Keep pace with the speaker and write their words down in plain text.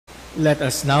Let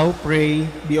us now pray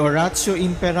the Oratio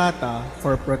Imperata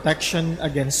for protection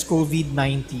against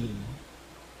COVID-19.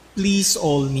 Please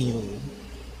all kneel.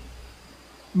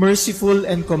 Merciful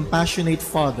and compassionate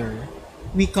Father,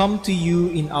 we come to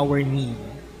you in our need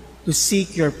to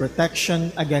seek your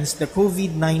protection against the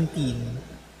COVID-19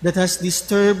 that has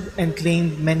disturbed and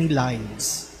claimed many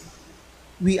lives.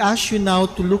 We ask you now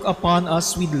to look upon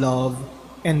us with love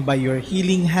and by your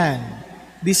healing hand,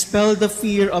 dispel the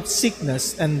fear of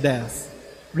sickness and death,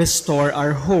 restore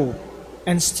our hope,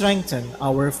 and strengthen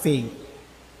our faith.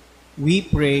 We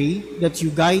pray that you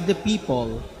guide the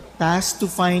people tasked to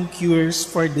find cures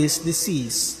for this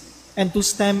disease and to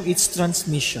stem its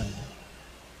transmission.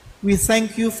 We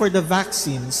thank you for the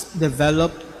vaccines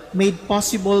developed, made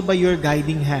possible by your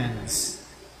guiding hands.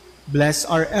 Bless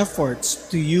our efforts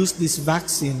to use these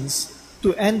vaccines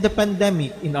to end the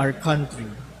pandemic in our country.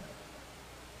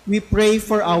 We pray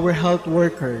for our health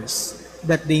workers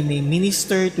that they may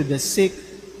minister to the sick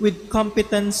with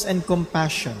competence and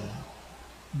compassion.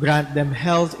 Grant them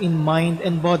health in mind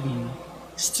and body,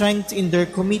 strength in their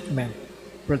commitment,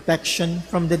 protection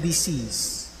from the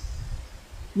disease.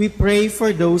 We pray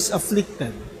for those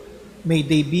afflicted. May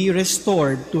they be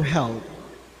restored to health.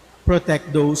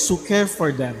 Protect those who care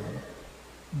for them.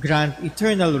 Grant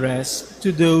eternal rest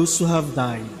to those who have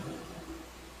died.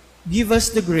 Give us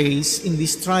the grace in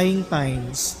these trying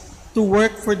times to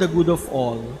work for the good of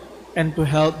all and to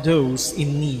help those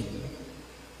in need.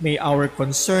 May our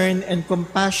concern and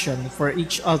compassion for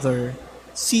each other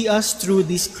see us through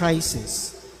this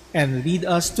crisis and lead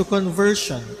us to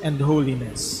conversion and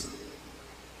holiness.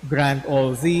 Grant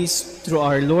all this through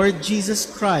our Lord Jesus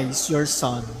Christ, your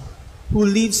Son, who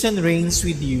lives and reigns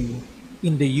with you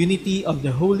in the unity of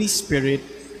the Holy Spirit,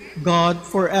 God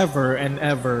forever and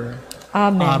ever.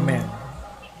 Amen. Amen.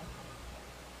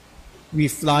 We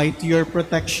fly to your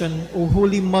protection, O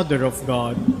Holy Mother of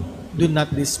God. Do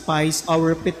not despise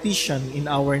our petition in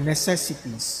our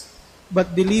necessities,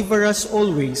 but deliver us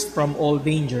always from all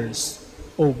dangers,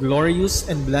 O glorious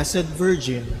and blessed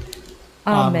Virgin.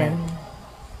 Amen.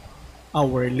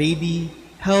 Our Lady,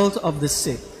 health of the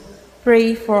sick.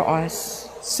 Pray for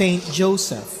us. Saint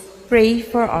Joseph. Pray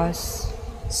for us.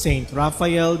 Saint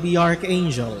Raphael the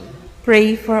Archangel.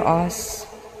 Pray for us.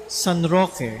 San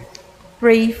Roque.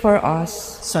 Pray for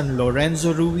us. San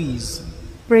Lorenzo Ruiz.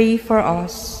 Pray for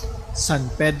us. San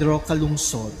Pedro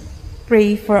Calungsod.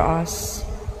 Pray for us.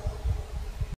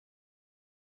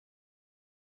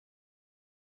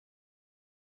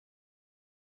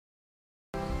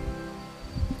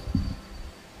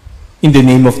 In the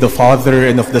name of the Father,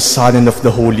 and of the Son, and of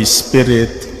the Holy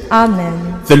Spirit.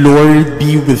 Amen. The Lord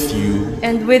be with you.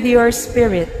 And with your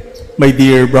spirit. My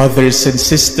dear brothers and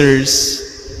sisters,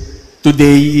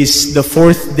 today is the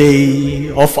fourth day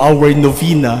of our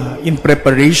novena in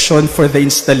preparation for the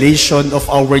installation of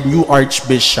our new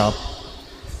Archbishop.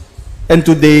 And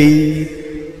today,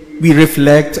 we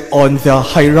reflect on the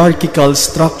hierarchical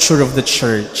structure of the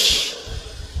Church,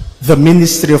 the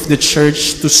ministry of the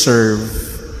Church to serve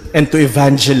and to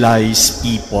evangelize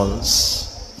peoples.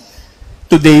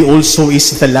 Today also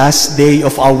is the last day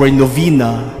of our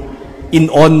novena in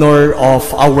honor of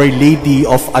Our Lady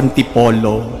of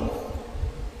Antipolo.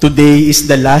 Today is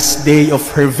the last day of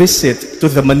her visit to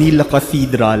the Manila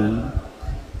Cathedral,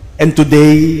 and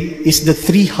today is the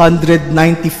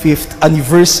 395th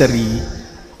anniversary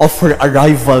of her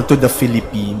arrival to the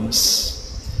Philippines.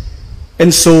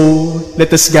 And so,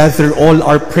 let us gather all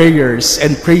our prayers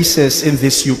and praises in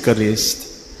this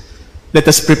Eucharist. Let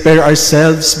us prepare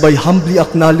ourselves by humbly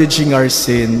acknowledging our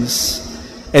sins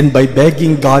and by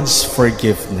begging God's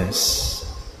forgiveness.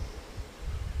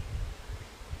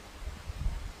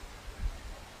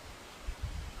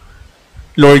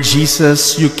 Lord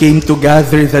Jesus, you came to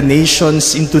gather the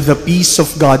nations into the peace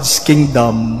of God's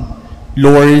kingdom.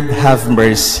 Lord, have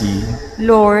mercy.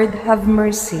 Lord, have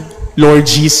mercy. Lord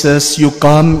Jesus, you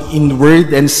come in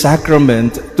word and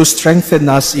sacrament to strengthen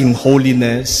us in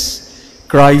holiness.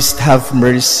 Christ, have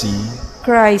mercy.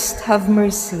 Christ, have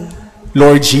mercy.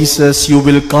 Lord Jesus, you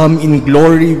will come in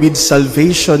glory with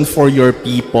salvation for your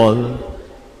people.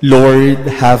 Lord,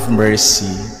 have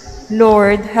mercy.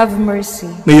 Lord, have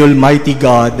mercy. May Almighty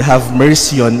God have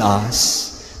mercy on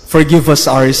us, forgive us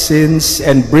our sins,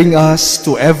 and bring us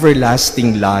to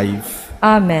everlasting life.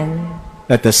 Amen.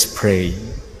 Let us pray.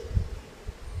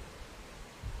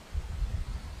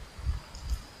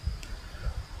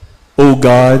 O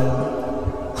God,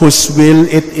 whose will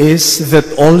it is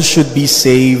that all should be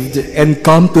saved and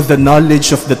come to the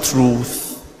knowledge of the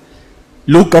truth,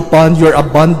 look upon your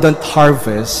abundant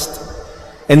harvest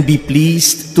and be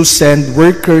pleased to send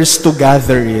workers to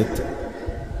gather it.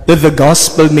 that the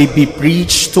gospel may be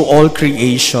preached to all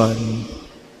creation,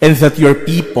 and that your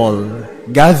people,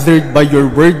 gathered by your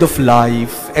word of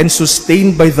life and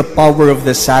sustained by the power of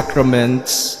the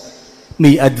sacraments,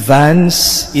 may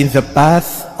advance in the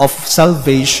path of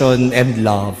salvation and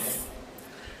love.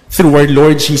 Through our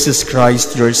Lord Jesus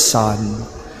Christ, your Son,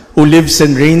 who lives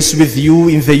and reigns with you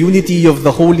in the unity of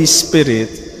the Holy Spirit,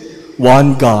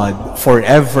 one God,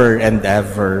 forever and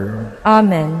ever.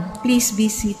 Amen. Please be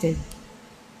seated.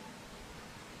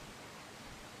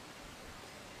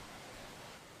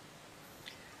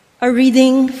 A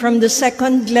reading from the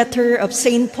second letter of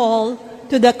St. Paul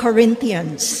to the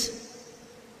Corinthians.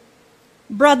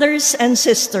 Brothers and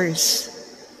sisters,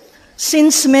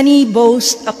 since many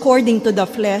boast according to the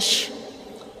flesh,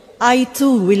 I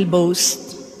too will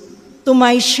boast. To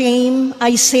my shame,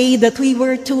 I say that we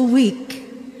were too weak.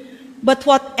 But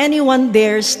what anyone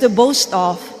dares to boast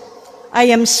of, I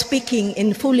am speaking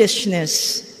in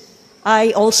foolishness.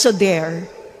 I also dare.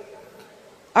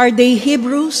 Are they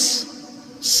Hebrews?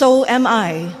 So am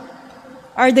I.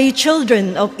 Are they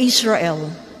children of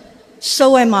Israel?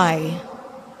 So am I.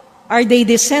 Are they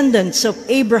descendants of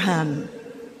Abraham?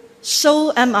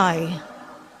 So am I.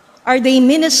 Are they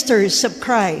ministers of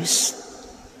Christ?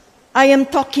 I am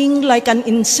talking like an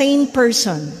insane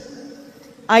person.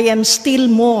 I am still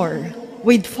more,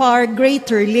 with far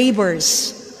greater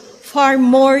labors, far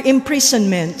more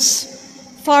imprisonments,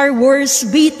 far worse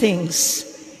beatings,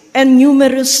 and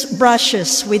numerous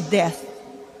brushes with death.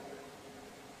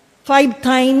 5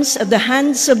 times at the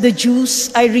hands of the Jews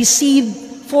I received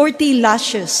 40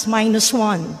 lashes minus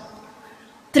 1.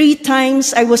 3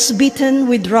 times I was beaten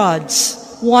with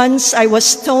rods. Once I was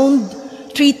stoned.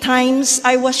 3 times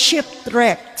I was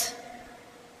shipwrecked.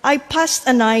 I passed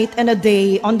a night and a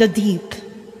day on the deep,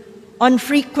 on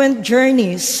frequent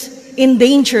journeys, in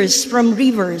dangers from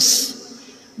rivers,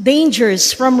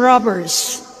 dangers from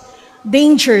robbers,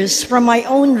 dangers from my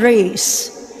own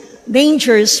race,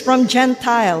 dangers from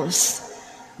Gentiles,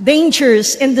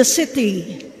 dangers in the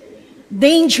city,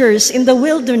 dangers in the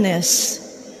wilderness,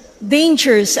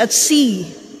 dangers at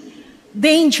sea,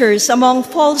 dangers among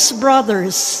false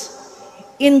brothers,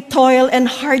 in toil and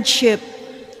hardship,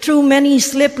 through many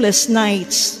sleepless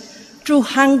nights, through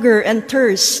hunger and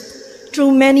thirst,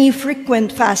 through many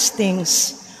frequent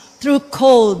fastings, through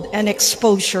cold and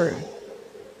exposure.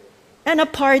 And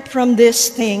apart from these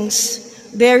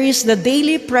things, there is the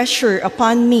daily pressure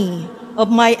upon me of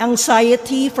my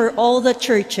anxiety for all the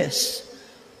churches.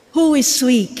 Who is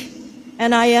weak,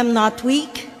 and I am not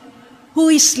weak? Who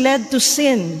is led to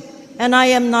sin, and I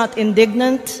am not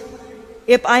indignant?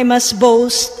 If I must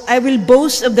boast, I will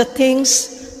boast of the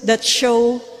things that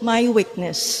show my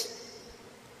weakness.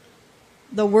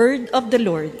 The word of the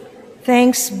Lord.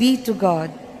 Thanks be to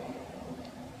God.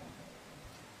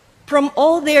 From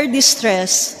all their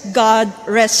distress, God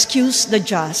rescues the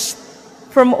just.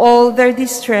 From all their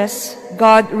distress,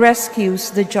 God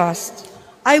rescues the just.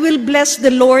 I will bless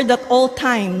the Lord at all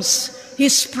times.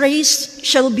 His praise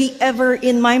shall be ever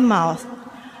in my mouth.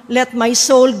 Let my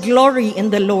soul glory in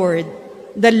the Lord.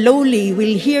 The lowly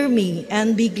will hear me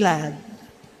and be glad.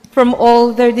 From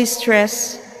all their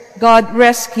distress, God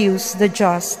rescues the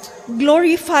just.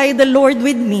 Glorify the Lord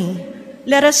with me.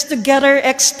 Let us together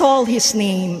extol his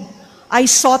name. I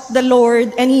sought the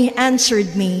Lord, and he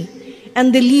answered me,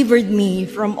 and delivered me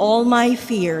from all my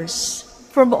fears.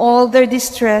 From all their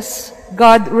distress,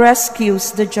 God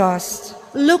rescues the just.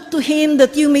 Look to him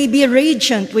that you may be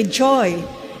radiant with joy,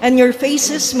 and your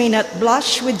faces may not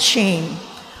blush with shame.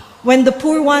 When the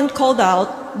poor one called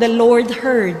out, the Lord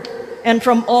heard, and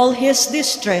from all his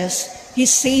distress, he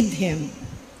saved him.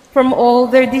 From all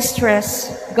their distress,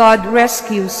 God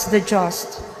rescues the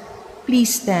just.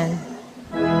 Please stand.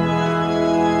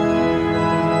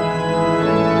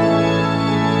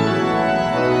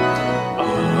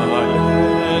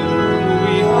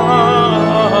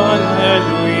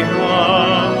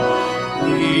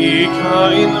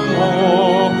 Ikain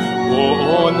mo,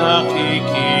 oo,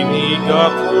 nakikinig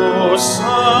ako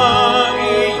sa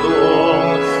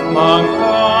iyong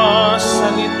mga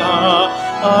salita.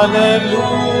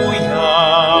 Alleluia,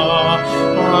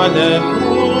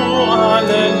 Alleluia,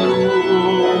 Alleluia.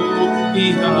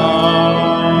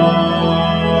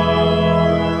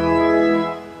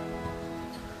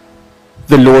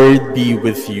 The Lord be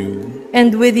with you.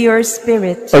 And with your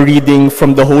spirit. A reading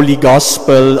from the Holy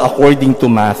Gospel according to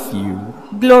Matthew.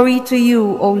 Glory to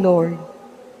you, O Lord.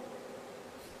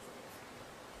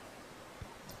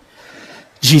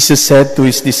 Jesus said to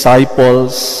his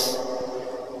disciples,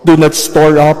 "Do not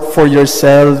store up for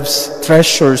yourselves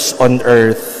treasures on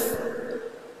earth,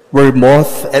 where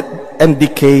moth and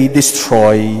decay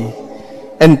destroy,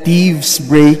 and thieves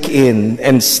break in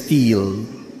and steal.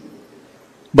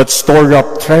 But store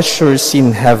up treasures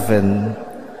in heaven,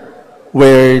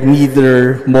 where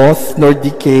neither moth nor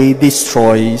decay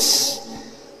destroys,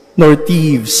 nor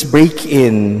thieves break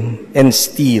in and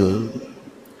steal.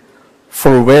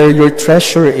 For where your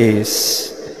treasure is,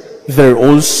 there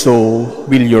also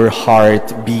will your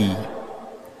heart be.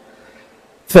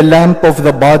 The lamp of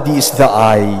the body is the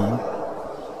eye.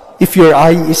 If your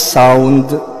eye is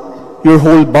sound, your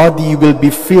whole body will be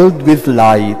filled with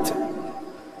light.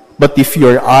 But if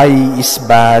your eye is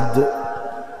bad,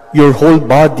 your whole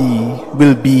body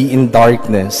will be in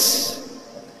darkness.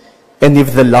 And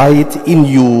if the light in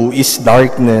you is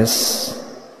darkness,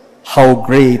 how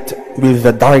great will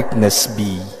the darkness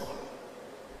be?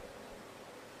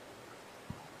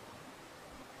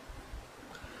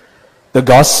 The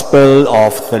Gospel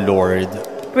of the Lord.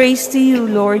 Praise to you,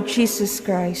 Lord Jesus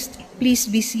Christ. Please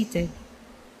be seated.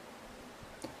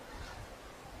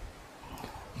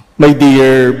 My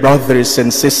dear brothers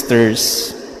and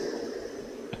sisters,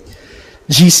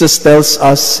 Jesus tells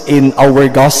us in our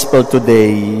Gospel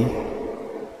today,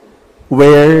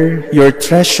 where your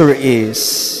treasure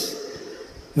is,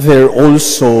 there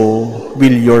also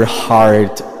will your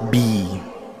heart be.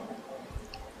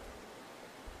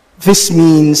 This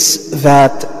means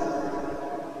that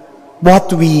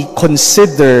what we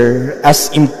consider as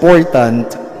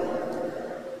important,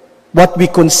 what we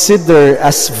consider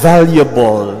as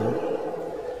valuable,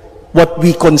 what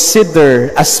we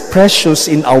consider as precious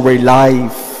in our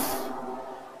life,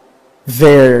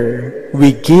 there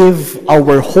we give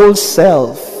our whole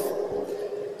self,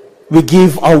 we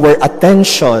give our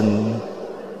attention,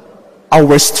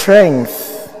 our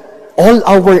strength, all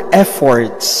our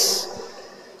efforts,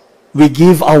 we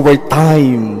give our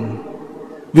time,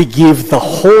 we give the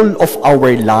whole of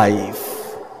our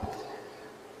life.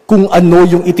 Kung ano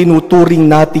yung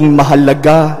itinuturing nating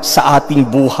mahalaga sa ating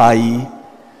buhay,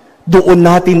 doon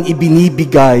natin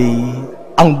ibinibigay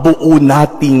ang buo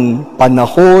nating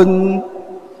panahon,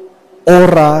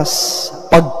 oras,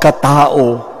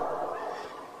 pagkatao,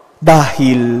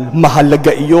 dahil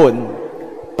mahalaga iyon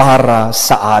para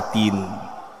sa atin.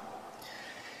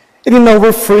 And in our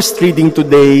first reading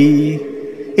today,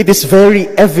 it is very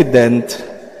evident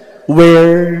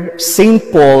where St.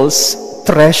 Paul's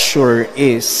treasure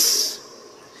is.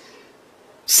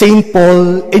 St.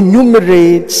 Paul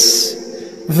enumerates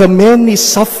the many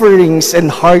sufferings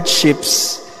and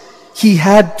hardships he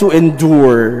had to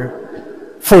endure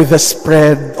for the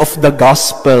spread of the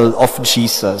gospel of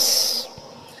Jesus.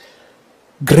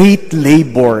 Great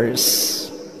labors,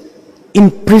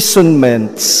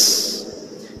 imprisonments,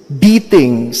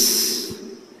 beatings.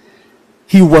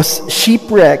 He was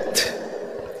shipwrecked.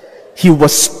 He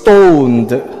was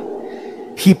stoned.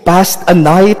 He passed a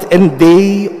night and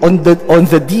day on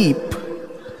the deep.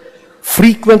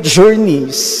 Frequent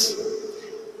journeys,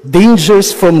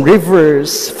 dangers from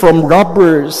rivers, from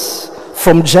robbers,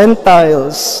 from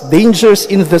Gentiles, dangers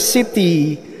in the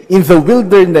city, in the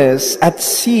wilderness, at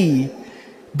sea,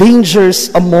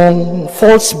 dangers among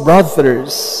false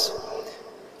brothers.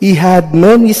 He had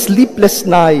many sleepless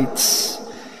nights.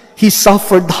 He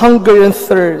suffered hunger and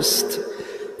thirst,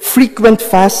 frequent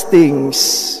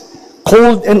fastings,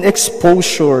 cold and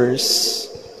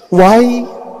exposures.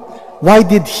 Why? Why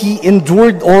did he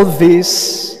endure all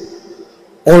this?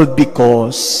 All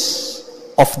because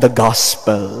of the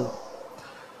gospel.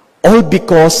 All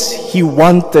because he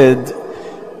wanted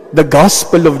the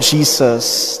gospel of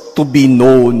Jesus to be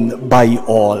known by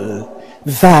all.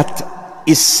 That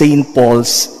is St.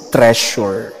 Paul's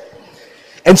treasure.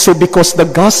 And so because the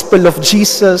gospel of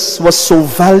Jesus was so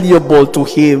valuable to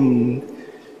him,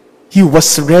 he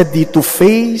was ready to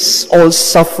face all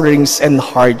sufferings and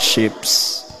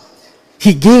hardships.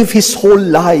 He gave his whole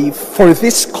life for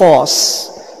this cause,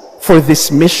 for this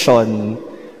mission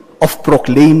of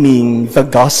proclaiming the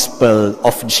gospel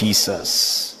of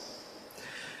Jesus.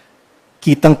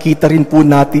 Kitang-kita rin po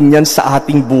natin yan sa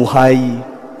ating buhay.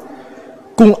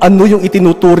 Kung ano yung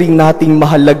itinuturing nating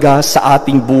mahalaga sa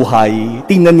ating buhay,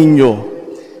 tingnan ninyo,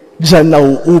 diyan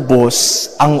nauubos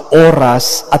ang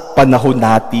oras at panahon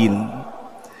natin.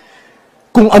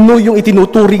 Kung ano yung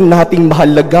itinuturing nating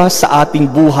mahalaga sa ating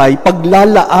buhay,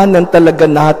 paglalaanan talaga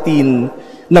natin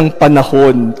ng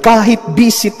panahon. Kahit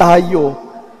busy tayo,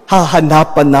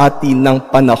 hahanapan natin ng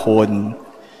panahon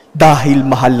dahil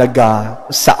mahalaga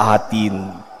sa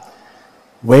atin.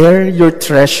 Where your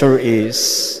treasure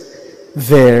is,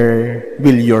 there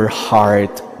will your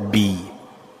heart be.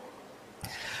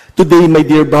 Today, my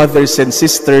dear brothers and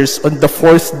sisters, on the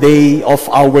fourth day of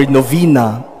our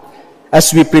novena,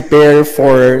 as we prepare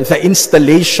for the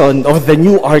installation of the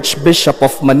new Archbishop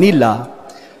of Manila,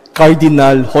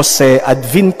 Cardinal Jose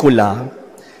Advincula,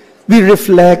 we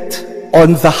reflect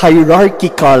on the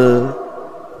hierarchical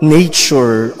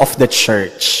nature of the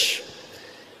Church.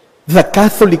 The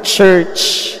Catholic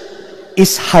Church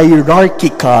is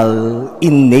hierarchical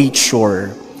in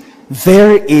nature.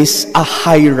 There is a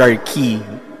hierarchy.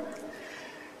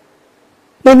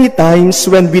 Many times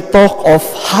when we talk of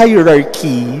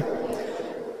hierarchy,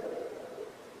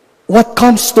 what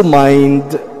comes to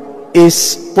mind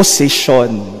is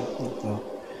position.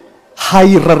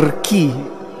 Hierarchy.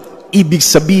 Ibig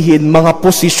sabihin, mga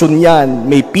posisyon yan.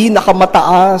 May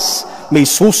pinakamataas, may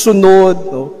susunod,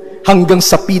 hanggang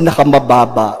sa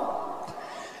pinakamababa.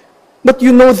 But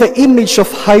you know, the image of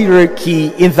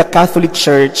hierarchy in the Catholic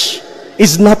Church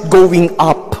is not going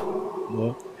up.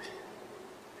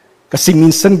 Kasi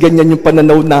minsan ganyan yung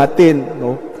pananaw natin.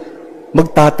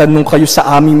 Magtatanong kayo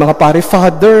sa aming mga pare,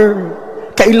 Father,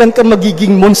 kailan ka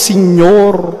magiging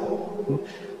Monsignor?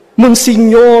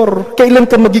 Monsignor, kailan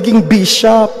ka magiging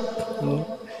Bishop?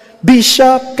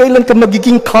 Bishop, kailan ka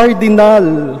magiging Cardinal?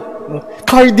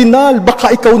 Cardinal,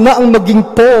 baka ikaw na ang maging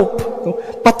Pope.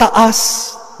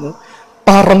 Pataas.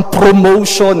 Parang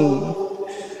promotion.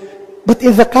 But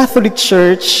in the Catholic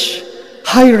Church,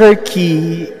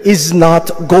 hierarchy is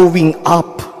not going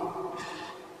up.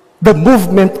 The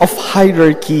movement of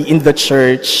hierarchy in the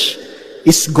Church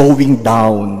is going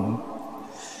down.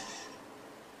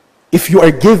 If you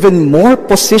are given more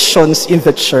positions in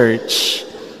the Church,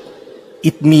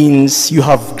 it means you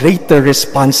have greater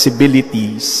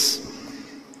responsibilities.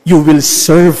 You will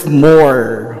serve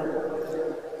more.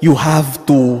 You have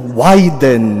to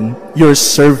widen your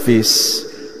service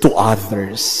to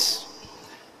others.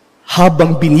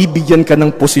 Habang binibigyan ka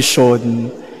ng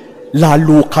posisyon,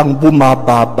 lalo kang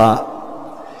bumababa.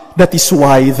 That is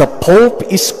why the Pope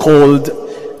is called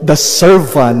the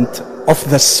servant of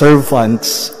the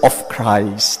servants of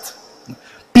Christ.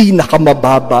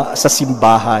 Pinakamababa sa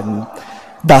simbahan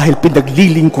dahil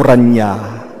pinaglilingkuran niya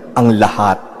ang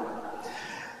lahat.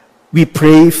 We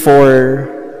pray for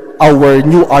our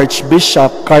new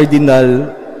Archbishop, Cardinal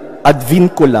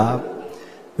Advincula,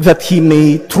 that he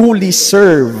may truly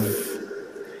serve,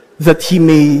 that he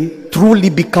may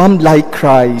truly become like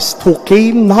Christ, who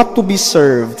came not to be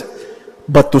served,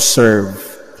 but to serve.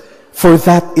 For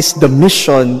that is the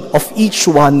mission of each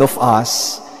one of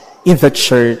us in the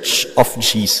Church of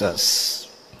Jesus.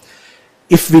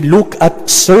 If we look at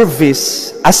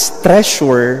service as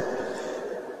treasure,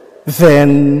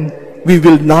 then we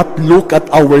will not look at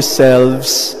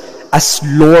ourselves as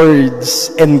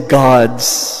lords and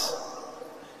gods.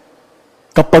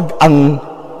 Kapag ang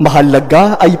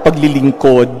mahalaga ay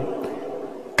paglilingkod,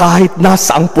 kahit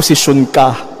nasa ang posisyon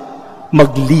ka,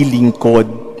 maglilingkod.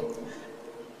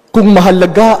 Kung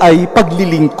mahalaga ay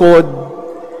paglilingkod,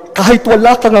 kahit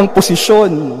wala kang ang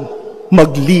posisyon,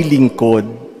 maglilingkod.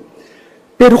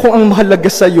 Pero kung ang mahalaga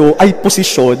sa iyo ay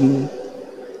posisyon,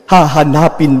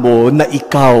 hahanapin mo na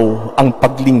ikaw ang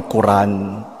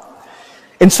paglingkuran.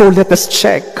 And so let us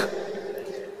check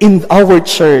in our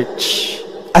church,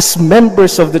 as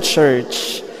members of the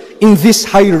church, in this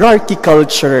hierarchical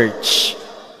church,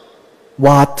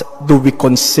 what do we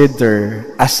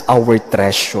consider as our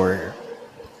treasure?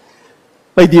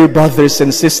 My dear brothers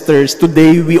and sisters,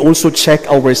 today we also check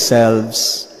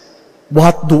ourselves.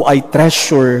 What do I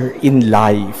treasure in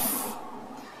life?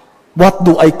 What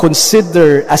do I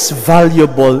consider as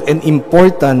valuable and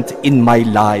important in my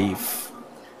life?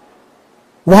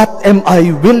 What am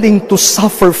I willing to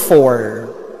suffer for?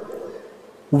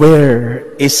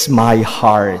 Where is my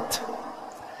heart?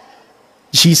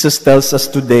 Jesus tells us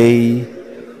today,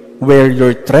 where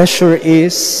your treasure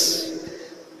is,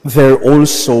 there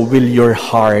also will your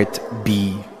heart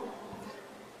be.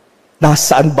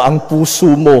 Nasaan ba ang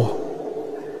puso mo?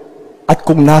 At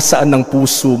kung nasaan ang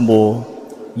puso mo,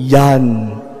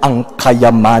 yan ang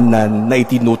kayamanan na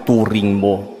itinuturing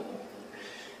mo.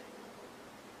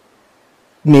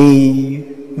 May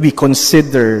we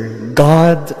consider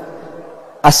God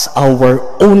as our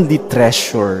only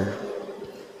treasure,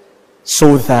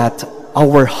 so that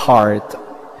our heart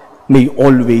may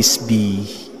always be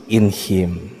in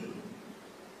Him.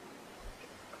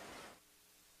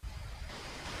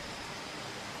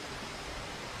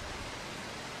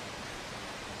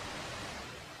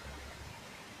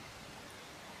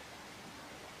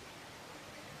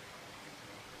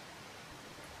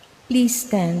 Please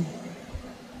stand.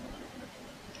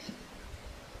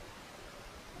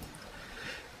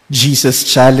 Jesus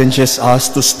challenges us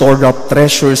to store up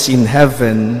treasures in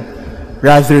heaven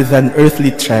rather than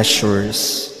earthly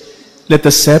treasures. Let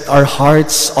us set our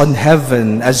hearts on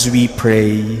heaven as we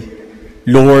pray.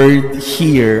 Lord,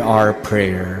 hear our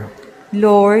prayer.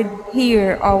 Lord,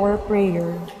 hear our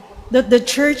prayer. That the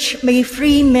Church may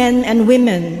free men and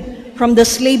women from the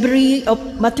slavery of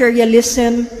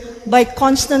materialism by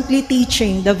constantly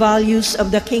teaching the values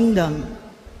of the kingdom.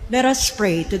 Let us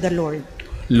pray to the Lord.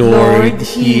 Lord,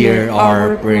 hear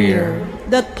our prayer.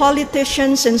 That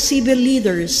politicians and civil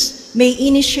leaders may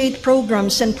initiate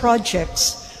programs and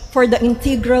projects for the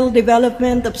integral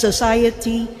development of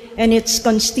society and its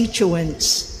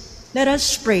constituents. Let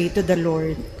us pray to the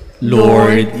Lord.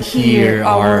 Lord, hear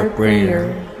our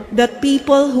prayer. That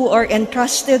people who are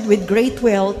entrusted with great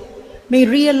wealth may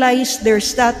realize their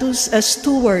status as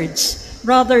stewards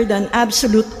rather than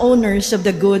absolute owners of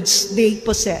the goods they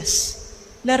possess.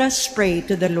 Let us pray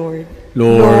to the Lord.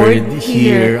 Lord,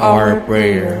 hear our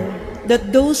prayer.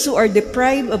 That those who are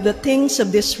deprived of the things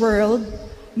of this world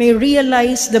may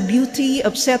realize the beauty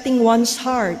of setting one's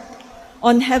heart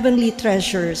on heavenly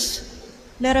treasures.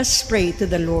 Let us pray to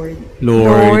the Lord.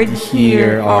 Lord,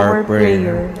 hear our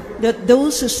prayer. That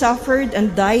those who suffered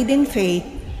and died in faith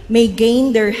may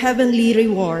gain their heavenly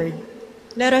reward.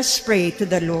 Let us pray to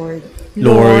the Lord.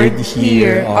 Lord,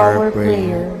 hear our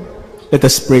prayer. Let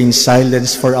us pray in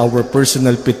silence for our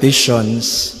personal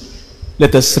petitions.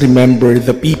 Let us remember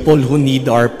the people who need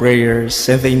our prayers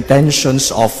and the intentions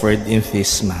offered in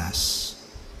this Mass.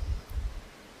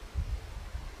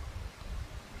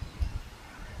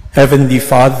 Heavenly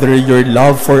Father, your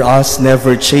love for us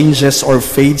never changes or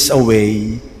fades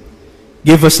away.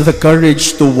 Give us the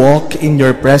courage to walk in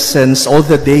your presence all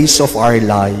the days of our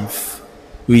life.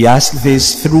 We ask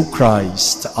this through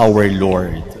Christ our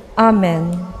Lord.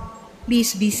 Amen.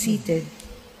 Please be seated.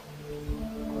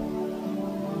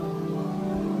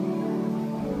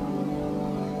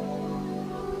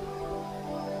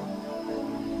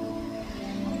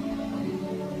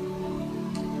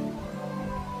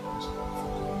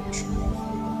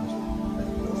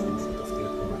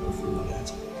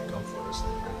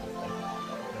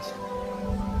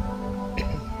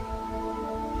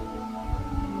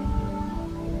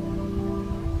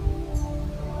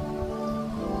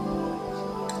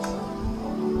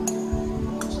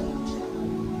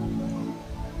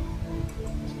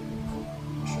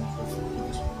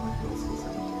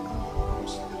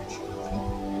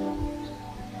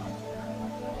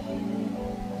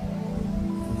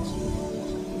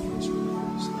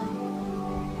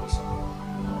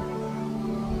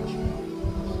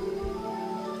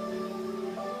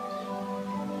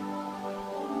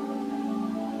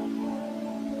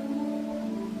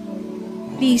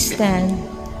 Please stand.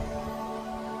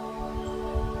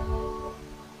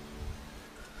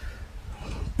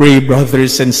 Pray,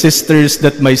 brothers and sisters,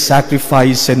 that my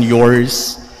sacrifice and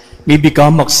yours may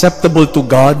become acceptable to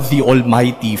God, the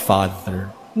Almighty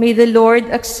Father. May the Lord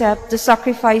accept the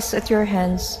sacrifice at your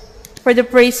hands for the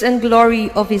praise and glory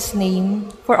of his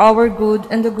name, for our good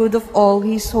and the good of all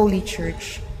his holy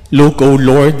church. Look, O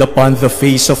Lord, upon the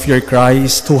face of your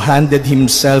Christ, who handed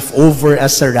himself over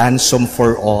as a ransom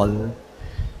for all,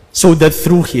 so that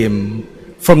through him,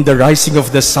 from the rising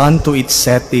of the sun to its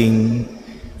setting,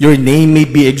 your name may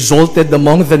be exalted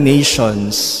among the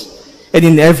nations, and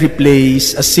in every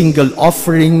place a single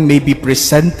offering may be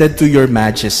presented to your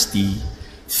majesty,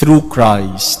 through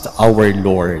Christ our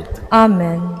Lord.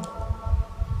 Amen.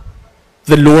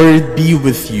 The Lord be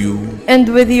with you.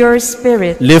 And with your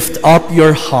spirit. Lift up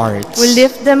your hearts. We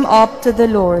lift them up to the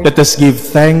Lord. Let us give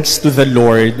thanks to the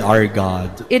Lord our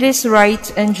God. It is right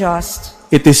and just.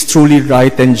 It is truly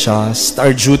right and just,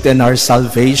 our duty and our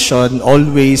salvation,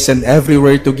 always and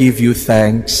everywhere to give you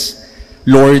thanks.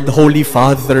 Lord, Holy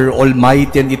Father,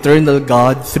 Almighty and Eternal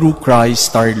God, through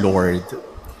Christ our Lord.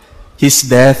 His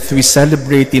death we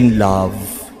celebrate in love.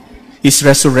 His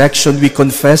resurrection we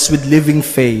confess with living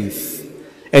faith.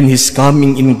 And his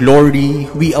coming in glory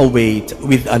we await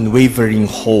with unwavering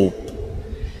hope.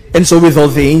 And so with all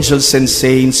the angels and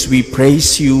saints we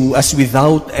praise you as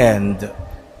without end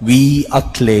we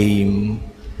acclaim,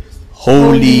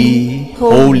 Holy,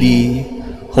 Holy,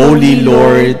 Holy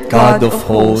Lord, God of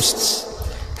hosts,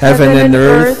 heaven and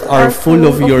earth are full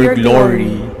of your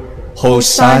glory.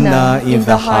 Hosanna in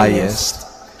the highest.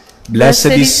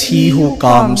 Blessed is he who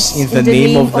comes in the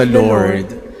name of the Lord.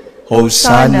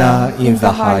 Hosanna in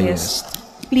the highest.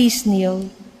 Please kneel.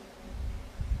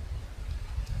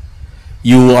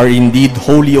 You are indeed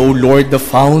holy, O Lord, the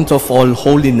fount of all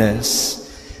holiness.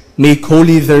 Make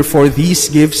holy, therefore, these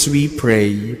gifts, we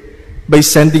pray, by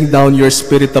sending down your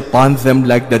Spirit upon them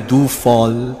like the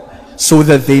dewfall, so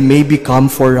that they may become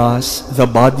for us the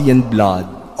body and blood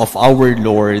of our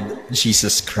Lord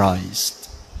Jesus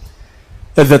Christ.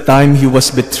 At the time he was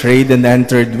betrayed and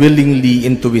entered willingly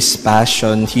into his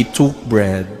passion, he took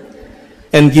bread,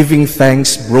 and giving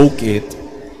thanks broke it,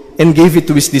 and gave it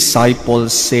to his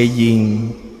disciples,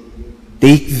 saying,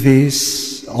 "Take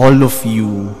this, all of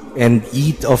you, and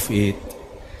eat of it,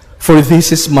 for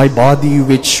this is my body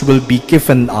which will be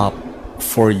given up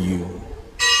for you."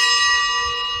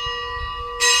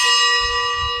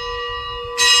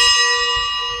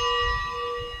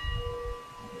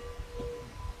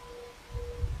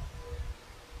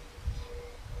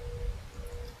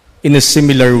 In a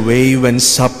similar way, when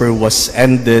supper was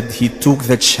ended, he took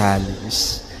the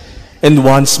chalice, and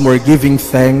once more giving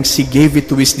thanks, he gave it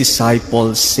to his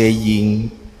disciples,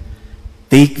 saying,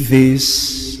 "Take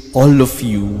this, all of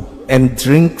you, and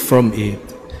drink from it,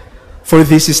 for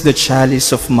this is the chalice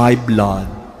of my blood,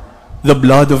 the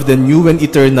blood of the new and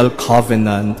eternal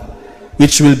covenant,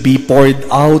 which will be poured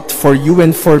out for you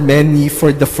and for many for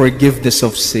the forgiveness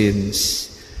of sins.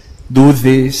 Do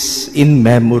this in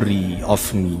memory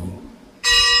of me."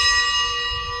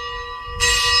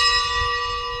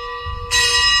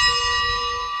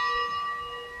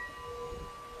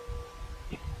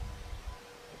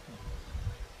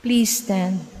 Please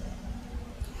stand.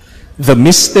 The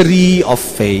mystery of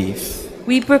faith.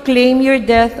 We proclaim your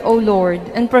death, O Lord,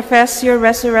 and profess your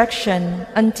resurrection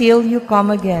until you come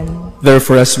again.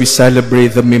 Therefore, as we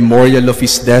celebrate the memorial of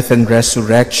his death and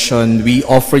resurrection, we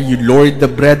offer you, Lord, the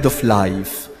bread of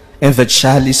life and the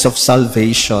chalice of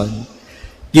salvation,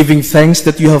 giving thanks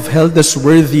that you have held us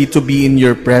worthy to be in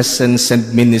your presence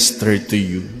and minister to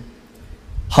you.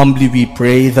 Humbly we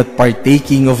pray that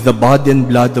partaking of the body and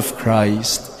blood of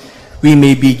Christ, we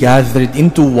may be gathered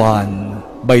into one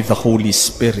by the Holy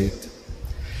Spirit.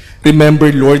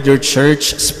 Remember, Lord, your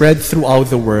church spread throughout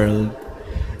the world,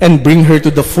 and bring her to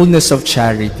the fullness of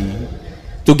charity,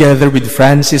 together with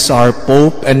Francis our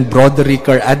Pope and Broderick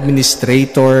our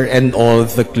Administrator and all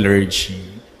the clergy.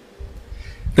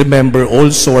 Remember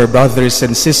also our brothers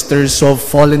and sisters who have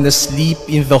fallen asleep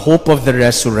in the hope of the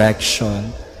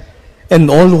resurrection, and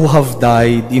all who have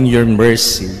died in your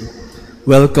mercy.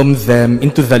 Welcome them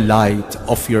into the light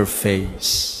of your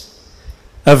face.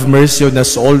 Have mercy on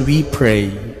us all, we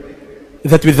pray,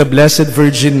 that with the Blessed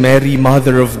Virgin Mary,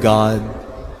 Mother of God,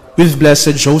 with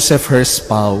Blessed Joseph, her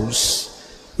spouse,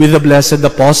 with the blessed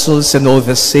apostles and all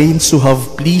the saints who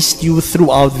have pleased you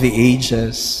throughout the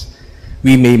ages,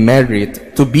 we may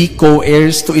merit to be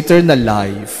co-heirs to eternal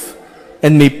life,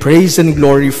 and may praise and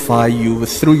glorify you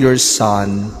through your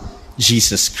Son,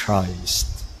 Jesus Christ.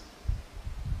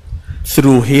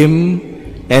 Through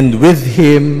him, and with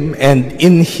him, and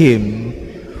in him,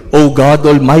 O God,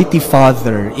 Almighty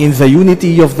Father, in the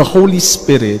unity of the Holy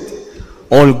Spirit,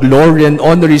 all glory and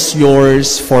honor is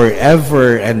yours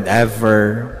forever and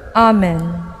ever.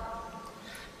 Amen.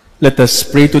 Let us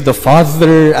pray to the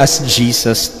Father as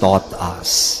Jesus taught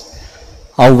us.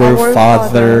 Our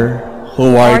Father,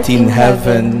 who art in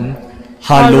heaven,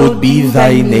 hallowed be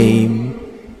thy name.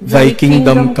 Thy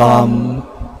kingdom come,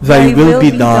 thy will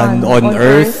be done on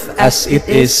earth as it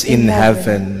is in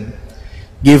heaven.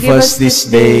 Give us this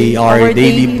day our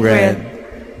daily bread,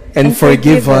 and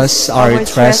forgive us our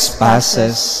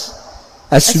trespasses,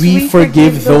 as we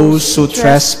forgive those who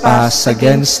trespass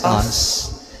against us.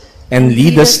 And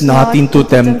lead us not into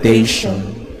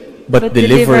temptation, but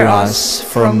deliver us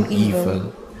from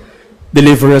evil.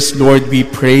 Deliver us, Lord, we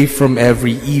pray, from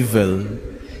every evil.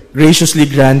 Graciously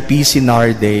grant peace in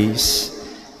our days,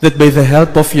 that by the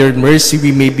help of your mercy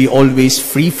we may be always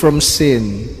free from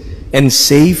sin, and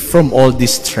safe from all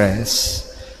distress,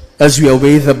 as we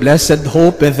await the blessed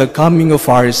hope and the coming of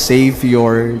our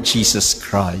Savior, Jesus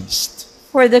Christ.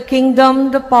 For the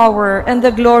kingdom, the power, and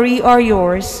the glory are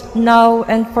yours, now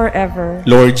and forever.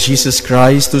 Lord Jesus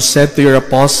Christ, who said to your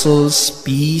apostles,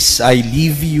 "Peace I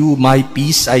leave you, my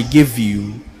peace I give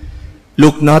you,"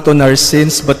 look not on our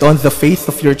sins, but on the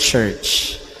faith of your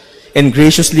church, and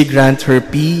graciously grant her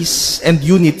peace and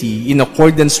unity in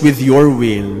accordance with your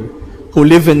will, who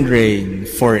live and reign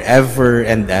forever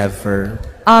and ever.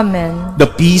 Amen. The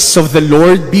peace of the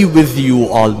Lord be with you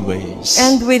always.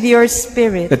 And with your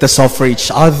spirit. Let us offer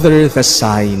each other the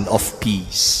sign of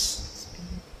peace.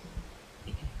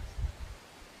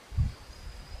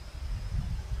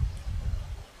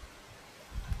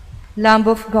 Lamb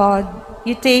of God,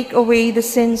 you take away the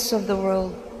sins of the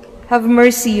world. Have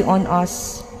mercy on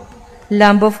us.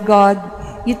 Lamb of God,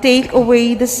 you take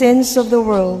away the sins of the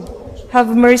world.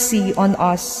 Have mercy on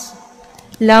us.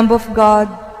 Lamb of God,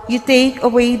 you take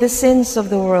away the sins of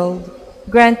the world.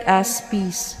 Grant us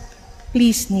peace.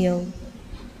 Please kneel.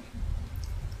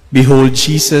 Behold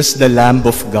Jesus, the Lamb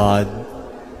of God.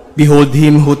 Behold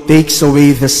him who takes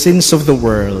away the sins of the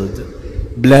world.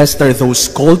 Blessed are those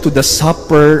called to the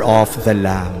supper of the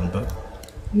Lamb.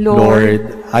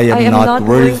 Lord, I am not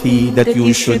worthy that you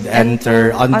should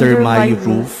enter under my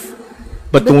roof,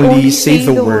 but only say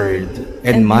the word,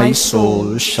 and my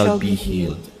soul shall be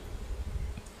healed.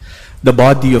 The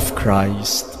body of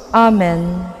Christ.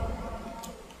 Amen.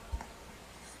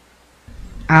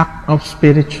 Act of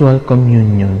spiritual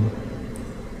communion.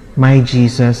 My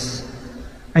Jesus,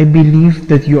 I believe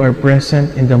that you are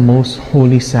present in the most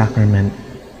holy sacrament.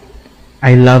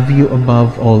 I love you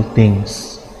above all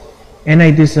things, and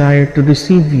I desire to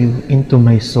receive you into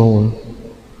my soul.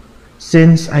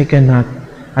 Since I cannot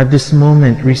at this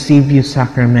moment receive you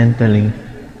sacramentally,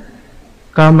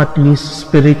 come at least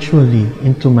spiritually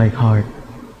into my heart.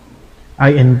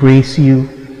 I embrace you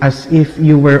as if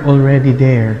you were already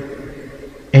there,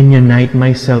 and unite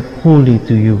myself wholly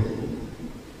to you.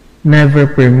 Never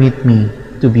permit me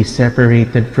to be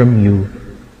separated from you.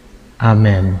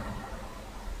 Amen.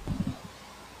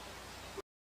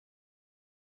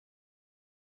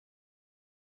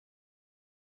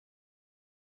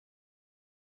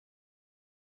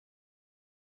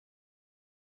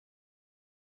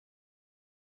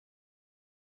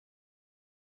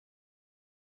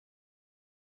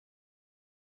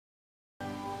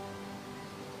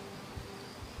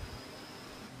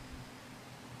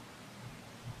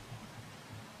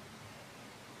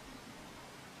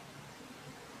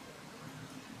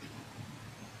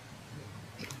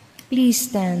 Please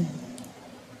stand.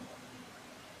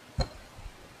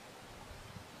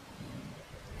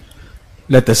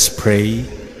 Let us pray.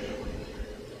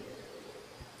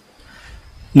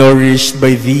 Nourished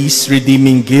by these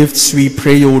redeeming gifts, we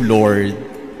pray, O Lord,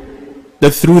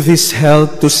 that through this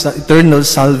help to eternal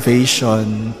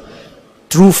salvation,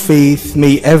 true faith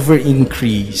may ever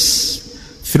increase,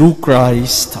 through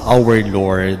Christ our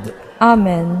Lord.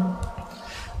 Amen.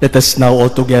 Let us now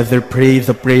all together pray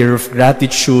the prayer of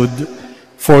gratitude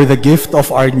for the gift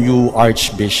of our new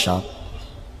Archbishop.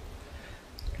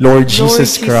 Lord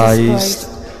Jesus Christ,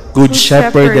 Good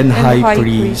Shepherd and High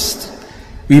Priest,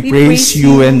 we praise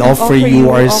you and offer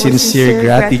you our sincere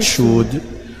gratitude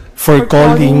for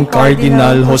calling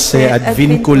Cardinal Jose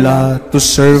Advincula to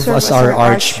serve as our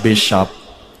Archbishop.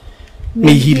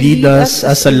 May he lead us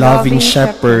as a loving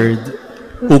shepherd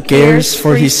who cares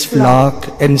for his flock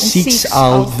and seeks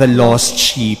out the lost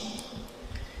sheep.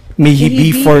 May he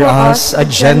be for us a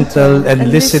gentle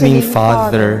and listening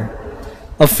Father,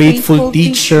 a faithful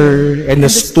teacher and a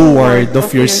steward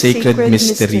of your sacred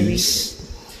mysteries.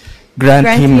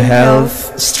 Grant him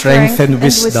health, strength, and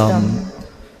wisdom.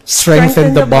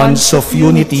 Strengthen the bonds of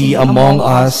unity among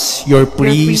us, your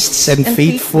priests and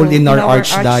faithful in our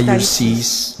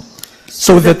archdiocese,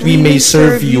 so that we may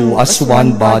serve you as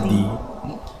one body.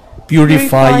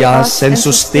 Purify us and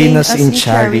sustain us in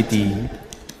charity,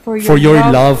 for your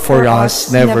love for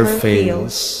us never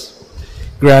fails.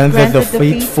 Grant that the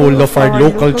faithful of our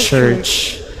local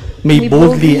church may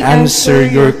boldly answer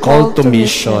your call to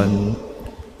mission.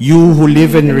 You who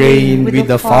live and reign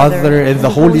with the Father and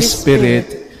the Holy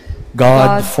Spirit,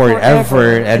 God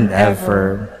forever and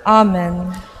ever.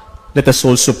 Amen. Let us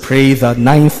also pray the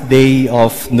 9th day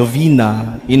of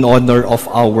Novena in honor of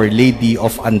Our Lady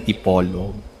of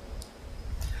Antipolo.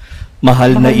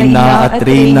 Mahal na ina at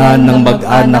reyna ng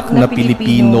mag-anak na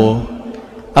Pilipino,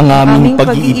 ang aming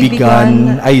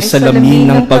pag-iibigan ay salamin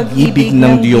ng pag-ibig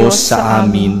ng Diyos sa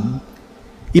amin.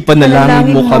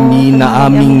 Ipanalangin mo kami na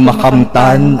aming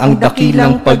makamtan ang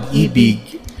dakilang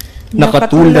pag-ibig na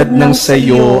katulad ng sa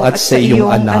iyo at sa iyong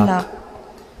anak.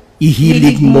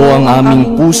 Ihilig mo ang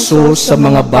aming puso sa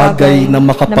mga bagay na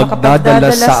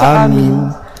makapagdadala sa amin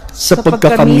sa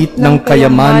pagkakamit ng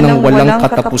kayamanang walang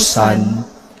katapusan.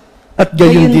 At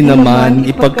gayon din naman,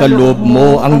 ipagkaloob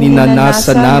mo ang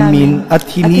ninanasa namin at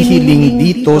hinihiling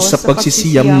dito sa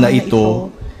pagsisiyam na ito,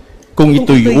 kung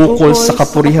ito'y ukol sa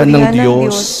kapurihan ng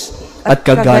Diyos at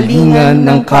kagalingan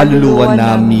ng kaluluwa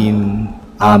namin.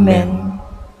 Amen.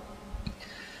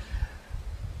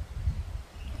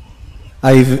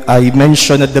 I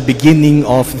mentioned at the beginning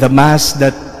of the Mass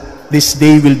that this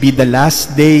day will be the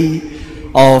last day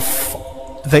of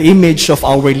the image of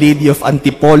Our Lady of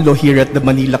Antipolo here at the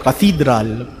Manila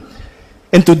Cathedral.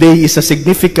 And today is a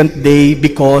significant day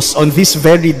because on this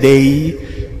very day,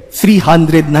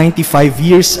 395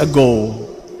 years ago,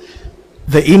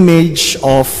 the image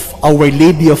of Our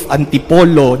Lady of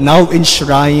Antipolo, now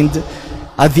enshrined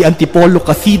at the Antipolo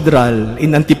Cathedral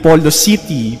in Antipolo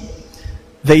City,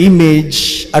 the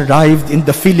image arrived in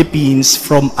the Philippines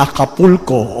from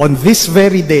Acapulco on this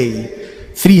very day,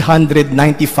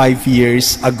 395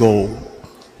 years ago.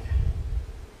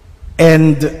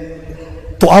 And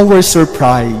to our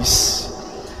surprise,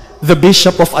 the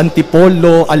Bishop of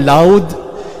Antipolo allowed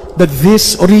that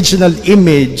this original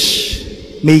image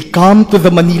may come to the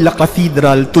Manila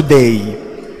Cathedral today.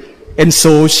 And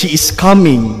so she is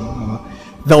coming.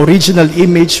 The original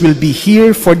image will be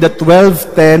here for the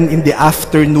 12:10 in the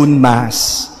afternoon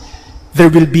Mass.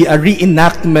 There will be a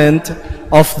reenactment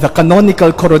of the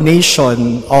canonical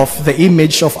coronation of the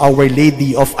image of Our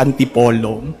Lady of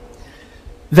Antipolo.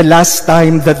 The last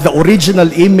time that the original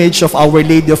image of Our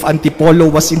Lady of Antipolo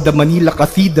was in the Manila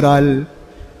Cathedral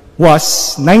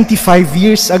was 95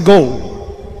 years ago,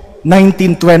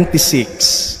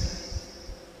 1926.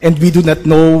 And we do not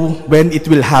know when it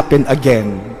will happen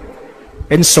again.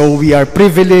 And so we are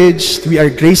privileged, we are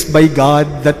graced by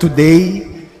God that today,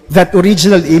 that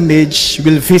original image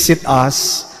will visit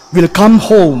us, will come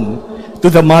home to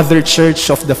the Mother Church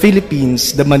of the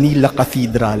Philippines, the Manila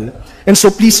Cathedral. And so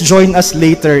please join us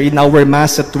later in our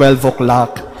Mass at 12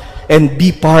 o'clock and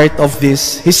be part of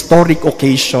this historic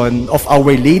occasion of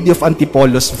Our Lady of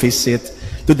Antipolo's visit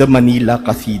to the Manila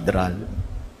Cathedral.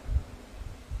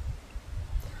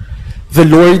 The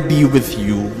Lord be with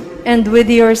you. And with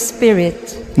your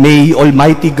spirit. May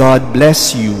Almighty God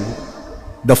bless you,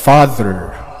 the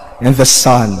Father, and the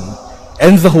Son,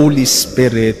 and the Holy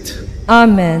Spirit.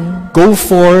 Amen. Go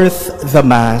forth, the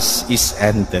Mass is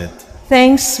ended.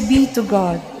 Thanks be to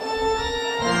God.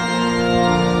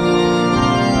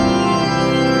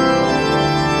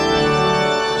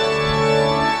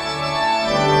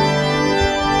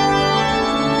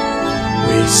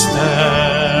 We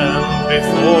stand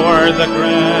before the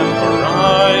grand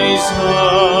horizon,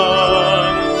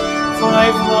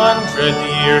 500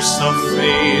 years of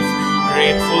faith,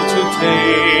 grateful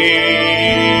today.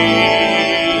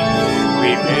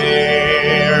 We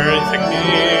bear the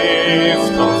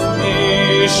gift of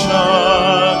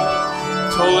nation,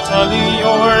 totally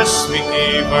yours we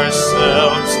give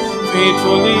ourselves,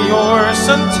 faithfully yours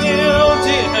until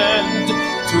the end.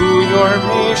 To your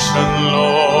nation,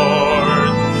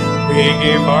 Lord, we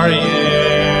give our yes.